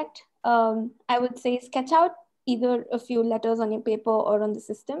project, I would say sketch out either a few letters on your paper or on the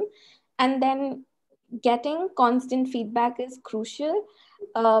system, and then getting constant feedback is crucial,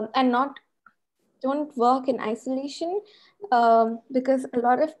 and don't work in isolation, because a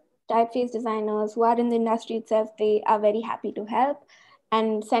lot of typeface designers who are in the industry itself, they are very happy to help,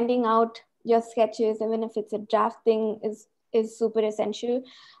 and sending out your sketches, even if it's a draft thing, is super essential,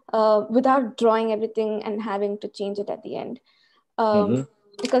 without drawing everything and having to change it at the end.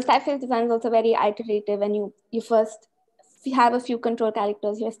 Because typeface design is also very iterative, and you first have a few control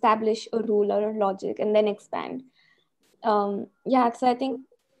characters, you establish a rule or a logic, and then expand. So I think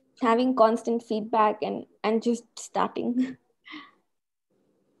having constant feedback and just starting.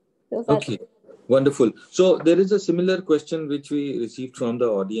 Okay, wonderful. So there is a similar question which we received from the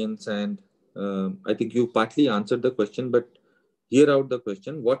audience, and I think you partly answered the question, but hear out the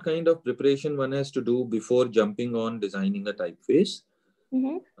question. What kind of preparation one has to do before jumping on designing a typeface?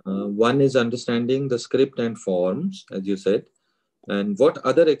 One is understanding the script and forms, as you said. And what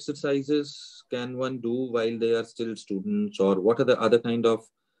other exercises can one do while they are still students, or what are the other kind of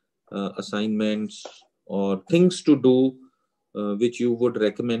assignments or things to do which you would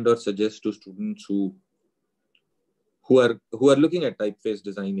recommend or suggest to students who are looking at typeface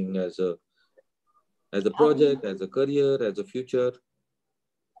designing as a project, as a career, as a future?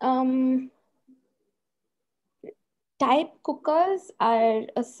 Type cookers are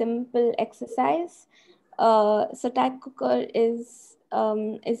a simple exercise. So type cooker is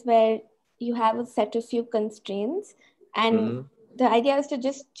where you have a set of few constraints, and the idea is to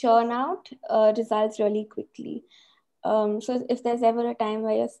just churn out results really quickly. So if there's ever a time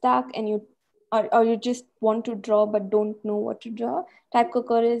where you're stuck and you just want to draw but don't know what to draw, type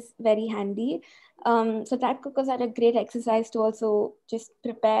cooker is very handy. So type cookers are a great exercise to also just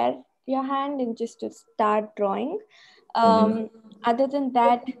prepare your hand and just to start drawing. Other than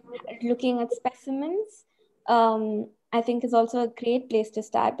that, looking at specimens, I think is also a great place to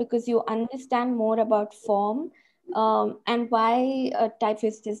start, because you understand more about form, and why a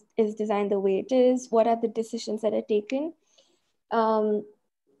typeface is designed the way it is, what are the decisions that are taken.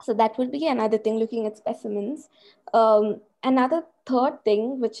 So that would be another thing, looking at specimens. Another third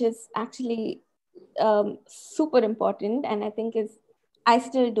thing, which is actually super important, and I think I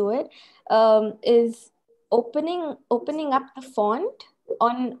still do it, is opening up the font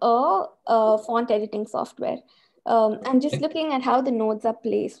on a font editing software, and just looking at how the nodes are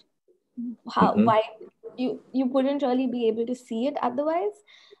placed. Why you wouldn't really be able to see it otherwise,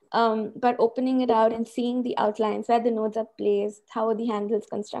 but opening it out and seeing the outlines, where the nodes are placed, how are the handles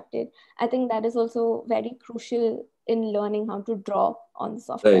constructed, I think that is also very crucial in learning how to draw on the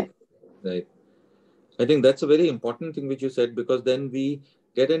software. Right. I think that's a very important thing which you said, because then we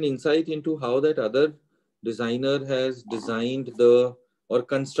get an insight into how that other designer has designed or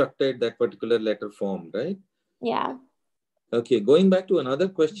constructed that particular letter form, right? Yeah. Okay, going back to another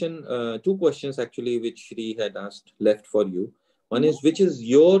question, two questions actually, which Shri had asked left for you. One is, which is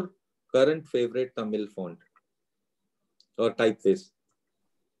your current favorite Tamil font or typeface?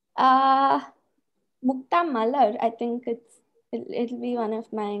 Mukta Malar, I think it'll be one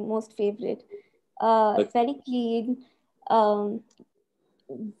of my most favorite. It's very clean,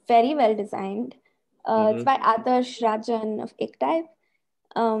 very well designed. It's by Adarsh Rajan of Ektype.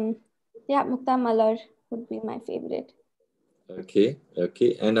 Mukta Malar would be my favorite. Okay.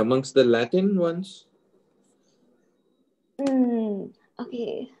 And amongst the Latin ones?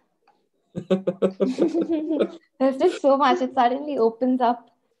 Okay. There's just so much. It suddenly opens up.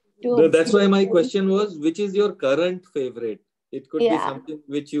 That's why my question was, which is your current favorite? It could be something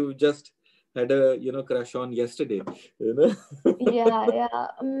which you just had a crush on yesterday.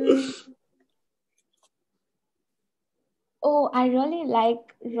 I really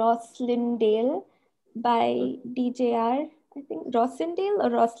like Roslindale by DJR. I think Roslindale or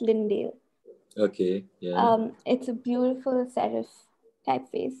Roslindale. Okay, yeah. It's a beautiful serif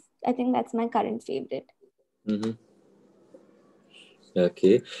typeface. I think that's my current favorite.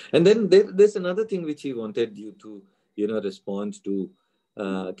 Okay, and then there's another thing which he wanted you to respond to.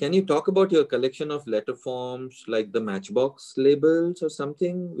 Can you talk about your collection of letter forms, like the Matchbox labels or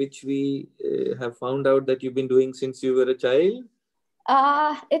something, which we have found out that you've been doing since you were a child?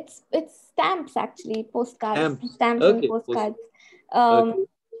 It's stamps, actually, postcards. Stamps And postcards.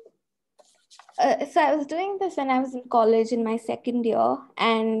 So I was doing this when I was in college in my second year,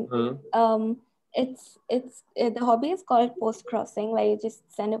 and the hobby is called post crossing, where you just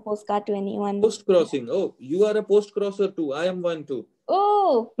send a postcard to anyone. Post crossing. Oh, you are a post crosser too. I am one too.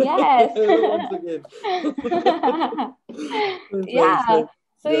 Oh, yes. Once again. Yeah. Nice.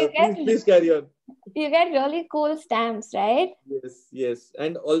 So Yeah, please carry on. You get really cool stamps, right? Yes.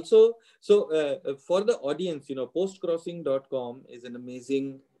 And also, so for the audience, postcrossing.com is an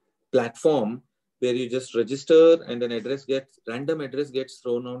amazing platform where you just register and an random address gets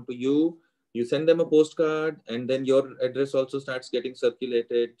thrown onto you. You send them a postcard, and then your address also starts getting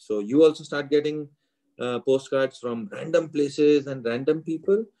circulated. So you also start getting postcards from random places and random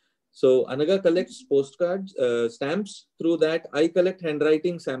people. So Anagha collects postcards, stamps through that. I collect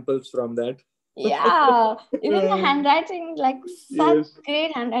handwriting samples from that. Yeah, even the handwriting, like such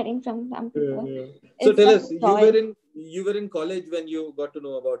great handwriting from some people. So tell us, you were in college when you got to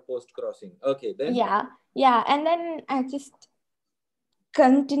know about post crossing. Okay, then. Yeah, and then I just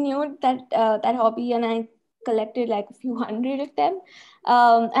continued that hobby, and I collected like a few hundred of them.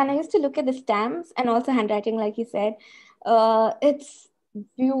 And I used to look at the stamps and also handwriting, like you said. It's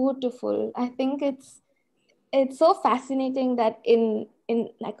beautiful. I think it's so fascinating that in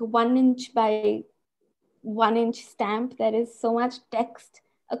like a 1 inch by 1 inch stamp, there is so much text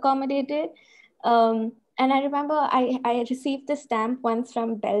accommodated. And I remember I received the stamp once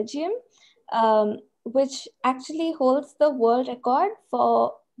from Belgium, which actually holds the world record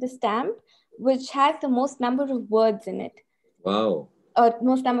for the stamp, which has the most number of words in it. Wow. Or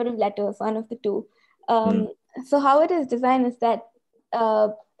most number of letters, one of the two. So how it is designed is that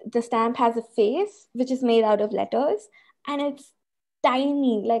the stamp has a face, which is made out of letters, and it's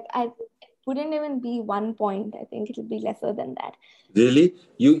tiny. Like it wouldn't even be 1 point. I think it'll be lesser than that. Really?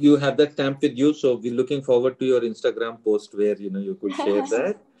 You have that stamp with you, so we're looking forward to your Instagram post where you could share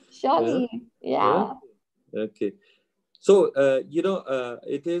that. Surely, yeah. Okay. So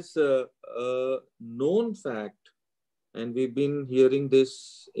it is a known fact, and we've been hearing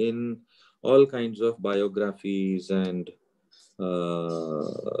this in all kinds of biographies and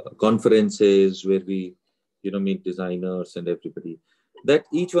conferences where we meet designers and everybody, that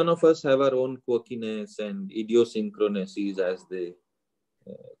each one of us have our own quirkiness and idiosyncrasies, as they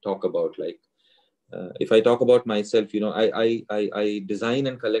talk about. Like if I talk about myself, I design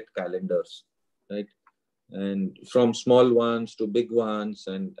and collect calendars, right? And from small ones to big ones,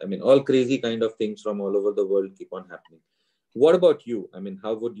 and I mean all crazy kind of things from all over the world keep on happening. What about you? I mean,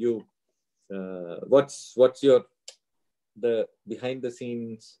 how would you what's your the behind the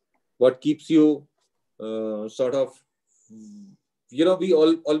scenes, what keeps you sort of, we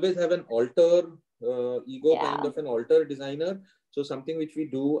always have an alter ego, kind of an alter designer, so something which we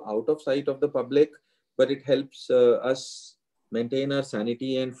do out of sight of the public, but it helps us maintain our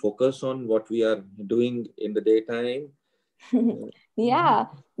sanity and focus on what we are doing in the daytime. Yeah,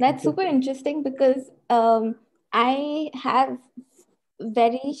 that's super interesting because I have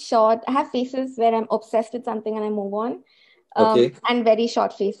faces where I'm obsessed with something and I move on. And very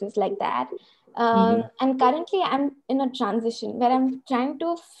short faces like that. And currently I'm in a transition where I'm trying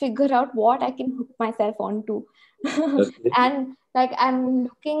to figure out what I can hook myself onto. And like I'm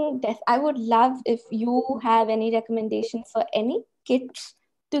I would love if you have any recommendations for any kids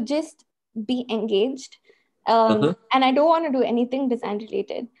to just be engaged. And I don't want to do anything design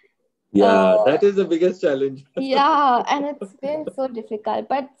related. Yeah, that is the biggest challenge. Yeah, and it's been so difficult,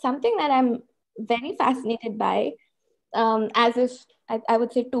 but something that I'm very fascinated by, as if I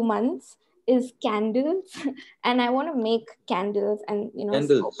would say 2 months, is candles. And I want to make candles and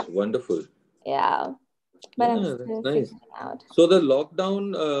candles, wonderful. Yeah, but I'm still nice. figuring out. So the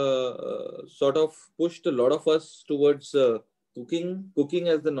lockdown sort of pushed a lot of us towards cooking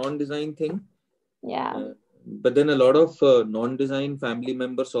as the non-design thing. Yeah. But then a lot of non-design family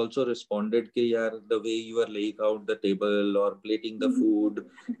members also responded कि यार the way you are laying out the table or plating the food,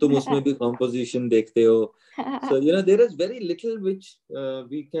 तुम उसमें भी composition देखते हो. So there is very little which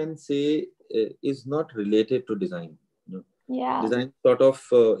we can say is not related to design. Yeah. Design sort of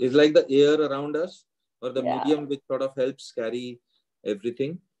is like the air around us, or the medium which sort of helps carry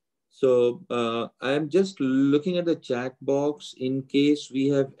everything. So I am just looking at the chat box in case we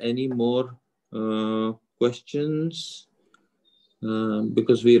have any more questions,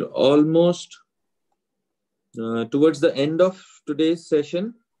 because we're almost towards the end of today's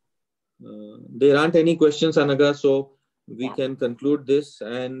session. There aren't any questions, Anagha, so we can conclude this.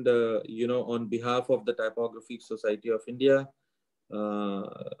 And on behalf of the Typographic Society of India,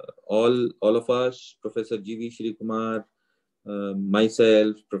 all of us, Professor G.V. Shri Kumar,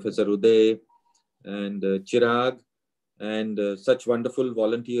 myself, Professor Uday, and Chirag, and such wonderful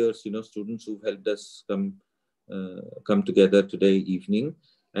volunteers, students who've helped us come together today evening,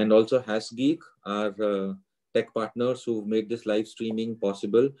 and also Hasgeek, our tech partners who've made this live streaming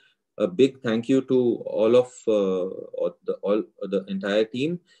possible. A big thank you to all the entire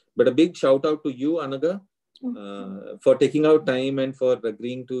team, but a big shout out to you, Anagha, for taking out time and for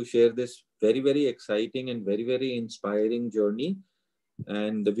agreeing to share this very, very exciting and very, very inspiring journey.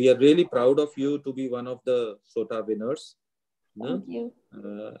 And we are really proud of you to be one of the SOTA winners. Thank you.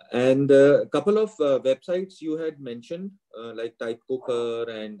 And a couple of websites you had mentioned, like Typecooker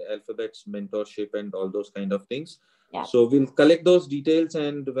and Alphabet's mentorship and all those kind of things. Yeah. So we'll collect those details,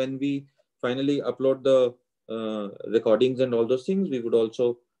 and when we finally upload the recordings and all those things, we would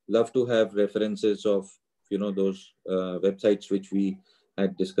also love to have references of those websites which we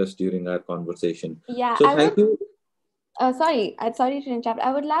had discussed during our conversation. Yeah. So thank you. Sorry to interrupt.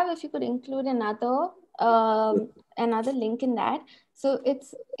 I would love if you could include another link in that. So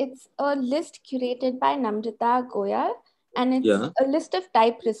it's a list curated by Namrita Goyal, and it's a list of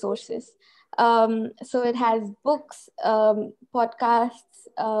type resources. So it has books, podcasts,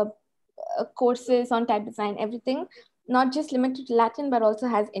 courses on type design, everything, not just limited to Latin, but also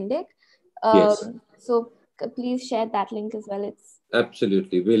has Indic. Yes. So please share that link as well.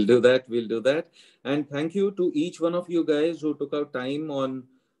 Absolutely. We'll do that. And thank you to each one of you guys who took out time on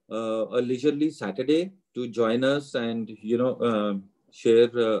a leisurely Saturday to join us and, share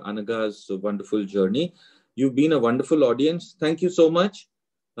Anagha's wonderful journey. You've been a wonderful audience. Thank you so much.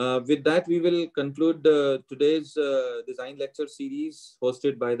 With that, we will conclude today's design lecture series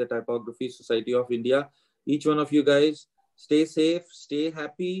hosted by the Typography Society of India. Each one of you guys, stay safe, stay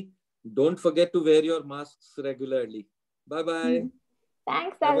happy. Don't forget to wear your masks regularly. Bye-bye.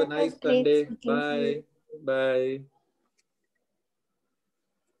 Thanks. Have a nice Sunday. Bye. Bye.